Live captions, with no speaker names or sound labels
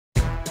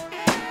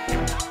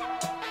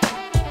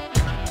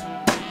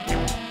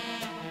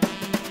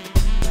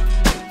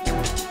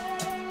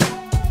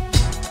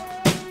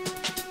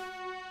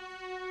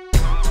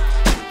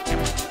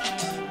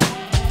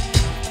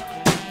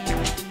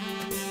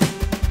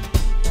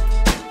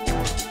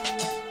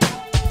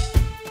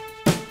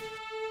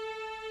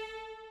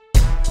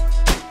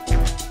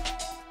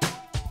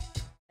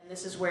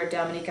where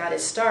Dominique got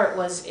his start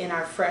was in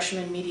our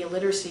freshman media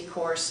literacy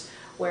course,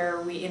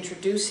 where we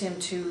introduce him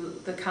to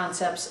the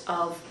concepts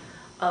of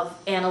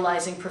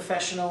analyzing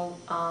professional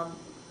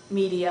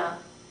media,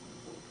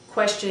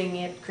 questioning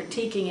it,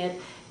 critiquing it,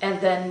 and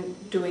then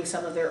doing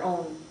some of their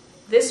own.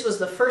 This was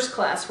the first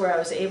class where I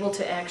was able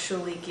to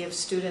actually give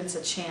students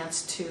a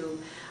chance to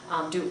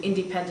do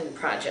independent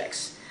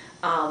projects,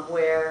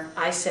 where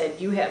I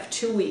said, you have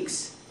 2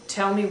 weeks,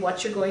 tell me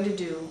what you're going to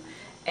do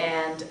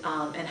and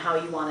how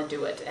you want to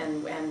do it,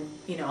 and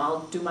you know,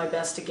 I'll do my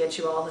best to get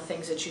you all the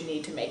things that you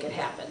need to make it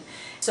happen.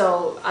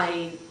 So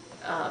I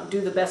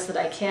do the best that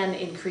I can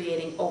in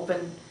creating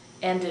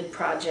open-ended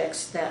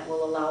projects that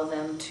will allow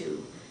them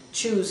to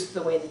choose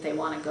the way that they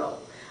want to go.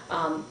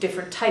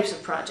 Different types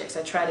of projects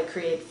I try to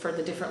create for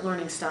the different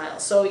learning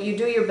styles. So you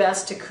do your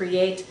best to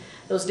create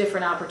those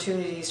different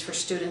opportunities for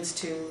students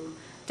to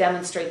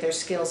demonstrate their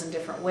skills in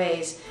different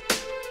ways.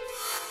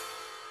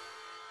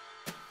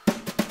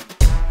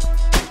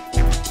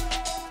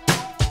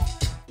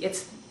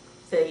 It's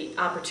the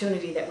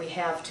opportunity that we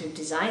have to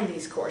design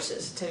these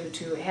courses,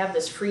 to have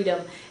this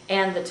freedom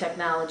and the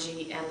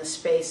technology and the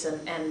space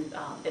and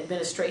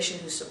administration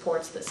who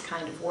supports this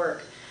kind of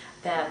work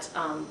that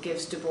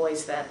gives Du Bois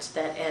that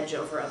edge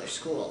over other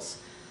schools,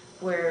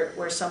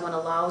 where someone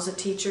allows a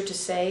teacher to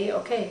say,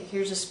 okay,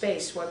 here's a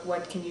space,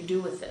 what can you do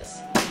with this?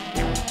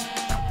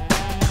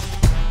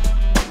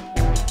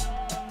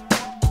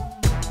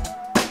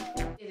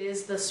 It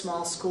is the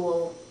small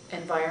school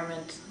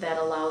environment that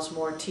allows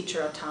more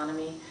teacher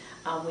autonomy.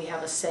 We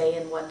have a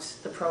say in what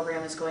the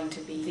program is going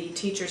to be. The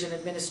teachers and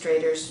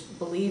administrators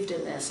believed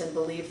in this and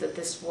believed that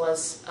this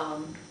was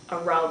a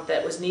route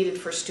that was needed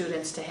for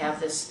students to have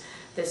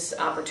this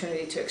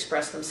opportunity to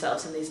express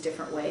themselves in these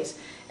different ways,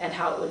 and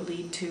how it would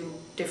lead to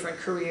different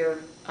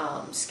career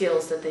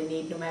skills that they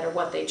need no matter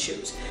what they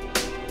choose.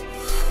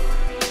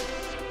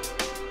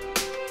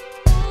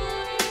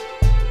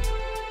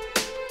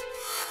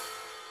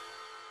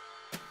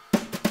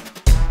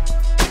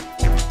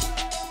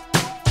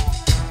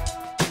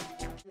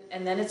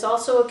 And then it's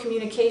also a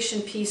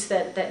communication piece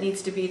that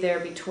needs to be there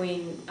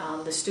between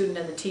the student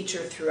and the teacher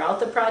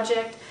throughout the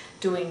project,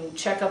 doing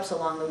checkups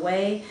along the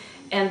way,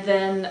 and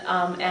then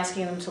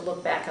asking them to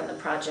look back on the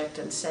project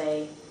and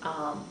say,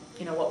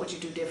 you know, what would you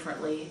do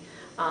differently,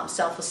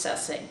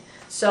 self-assessing.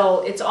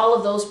 So it's all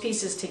of those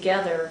pieces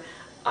together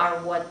are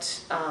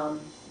what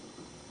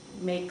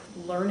make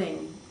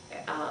learning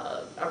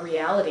a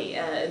reality,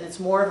 and it's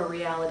more of a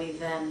reality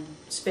than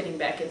spitting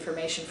back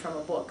information from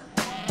a book.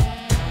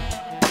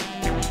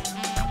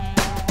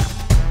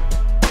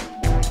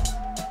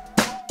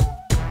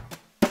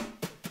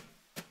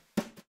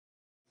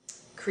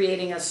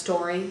 Creating a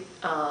story,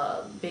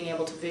 being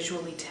able to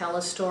visually tell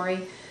a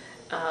story,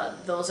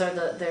 those are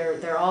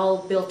they're all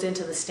built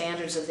into the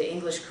standards of the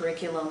English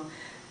curriculum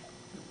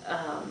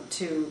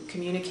to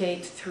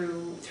communicate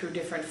through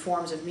different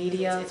forms of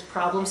media. It's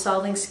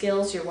problem-solving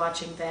skills. You're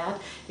watching that.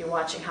 You're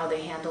watching how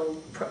they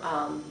handle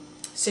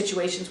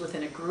situations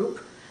within a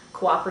group.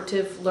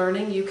 Cooperative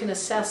learning. You can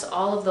assess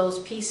all of those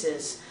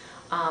pieces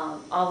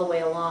all the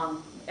way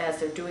along as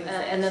they're doing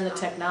things. And then the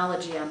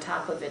technology on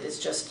top of it is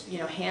just, you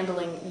know,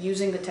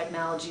 using the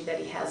technology that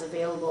he has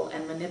available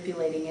and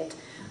manipulating it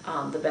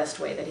the best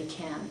way that he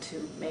can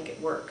to make it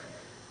work.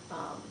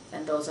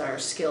 And those are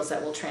skills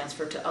that will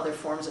transfer to other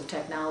forms of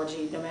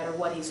technology no matter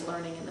what he's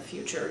learning in the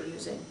future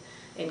using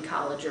in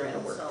college or in a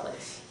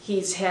workplace.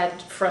 He's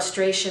had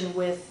frustration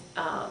with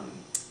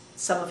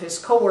some of his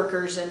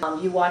coworkers, and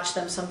you watch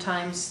them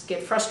sometimes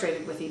get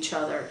frustrated with each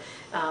other.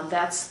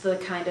 That's the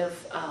kind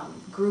of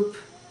group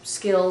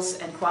skills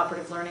and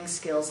cooperative learning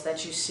skills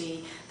that you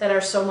see that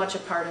are so much a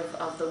part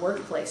of the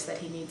workplace that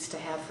he needs to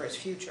have for his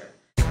future.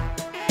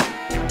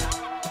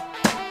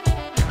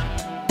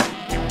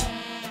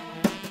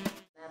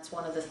 That's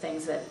one of the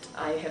things that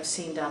I have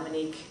seen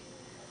Dominique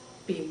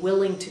be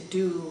willing to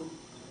do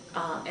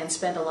and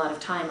spend a lot of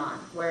time on,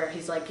 where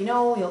he's like, you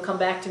know, he'll come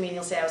back to me and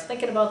he'll say, I was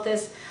thinking about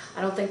this,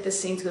 I don't think this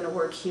scene's going to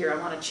work here, I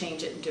want to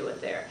change it and do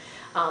it there.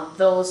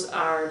 Those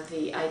are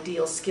the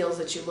ideal skills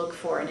that you look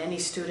for in any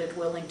student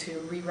willing to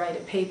rewrite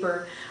a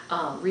paper,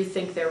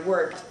 rethink their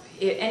work.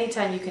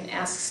 Anytime you can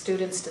ask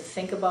students to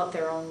think about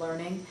their own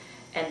learning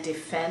and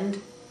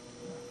defend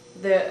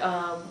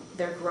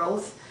their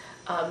growth,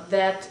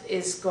 that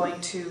is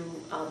going to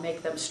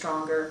make them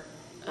stronger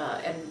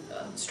and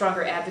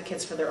stronger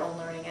advocates for their own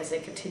learning as they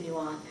continue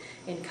on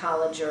in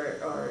college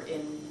or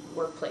in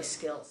workplace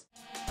skills.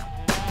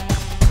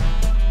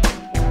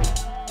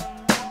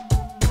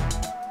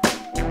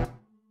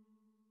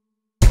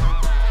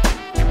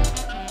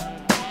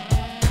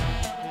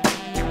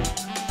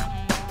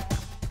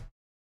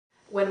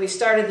 When we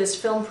started this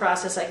film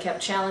process, I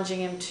kept challenging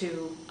him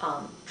to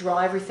draw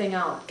everything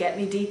out, get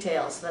me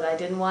details that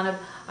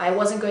I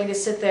wasn't going to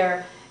sit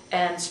there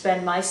and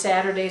spend my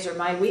Saturdays or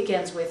my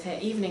weekends with him,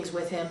 evenings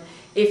with him,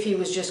 if he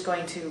was just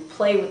going to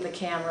play with the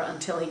camera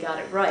until he got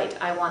it right.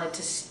 I wanted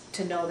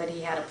to know that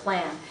he had a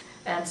plan.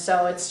 And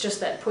so it's just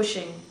that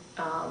pushing,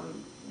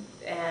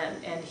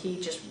 and he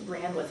just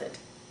ran with it.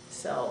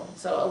 So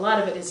a lot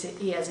of it is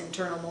he has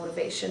internal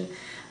motivation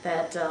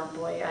that,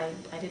 boy, I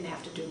didn't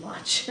have to do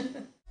much.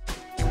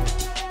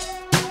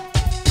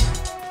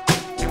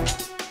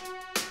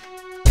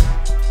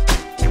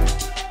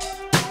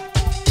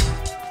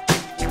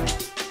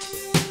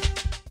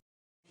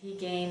 He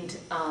gained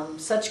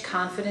such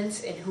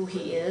confidence in who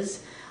he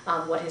is,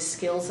 what his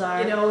skills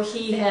are. You know,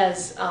 he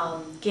has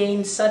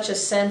gained such a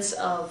sense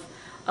of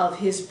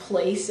his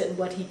place and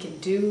what he can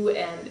do,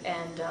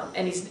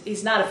 and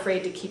he's not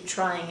afraid to keep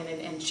trying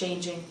and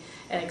changing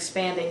and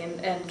expanding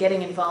and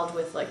getting involved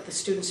with, like, the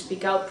Student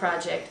Speak Out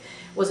project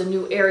was a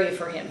new area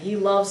for him. He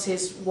loves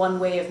his one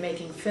way of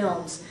making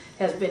films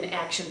has been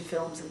action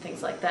films and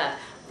things like that.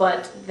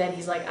 But then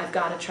he's like, I've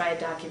got to try a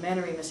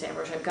documentary, Miss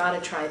Ambrosh. I've got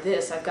to try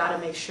this. I've got to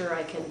make sure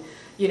I can,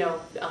 you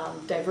know,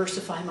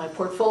 diversify my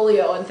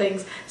portfolio and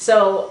things.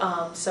 So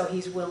so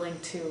he's willing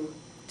to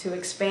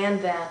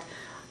expand that.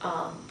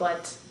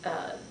 But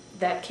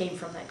that came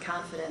from that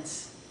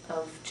confidence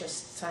of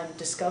just kind of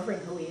discovering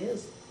who he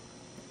is.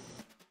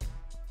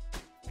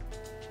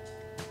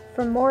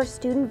 For more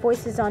Student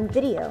Voices on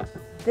video,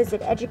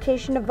 visit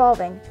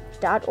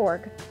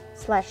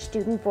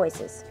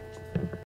educationevolving.org/studentvoices.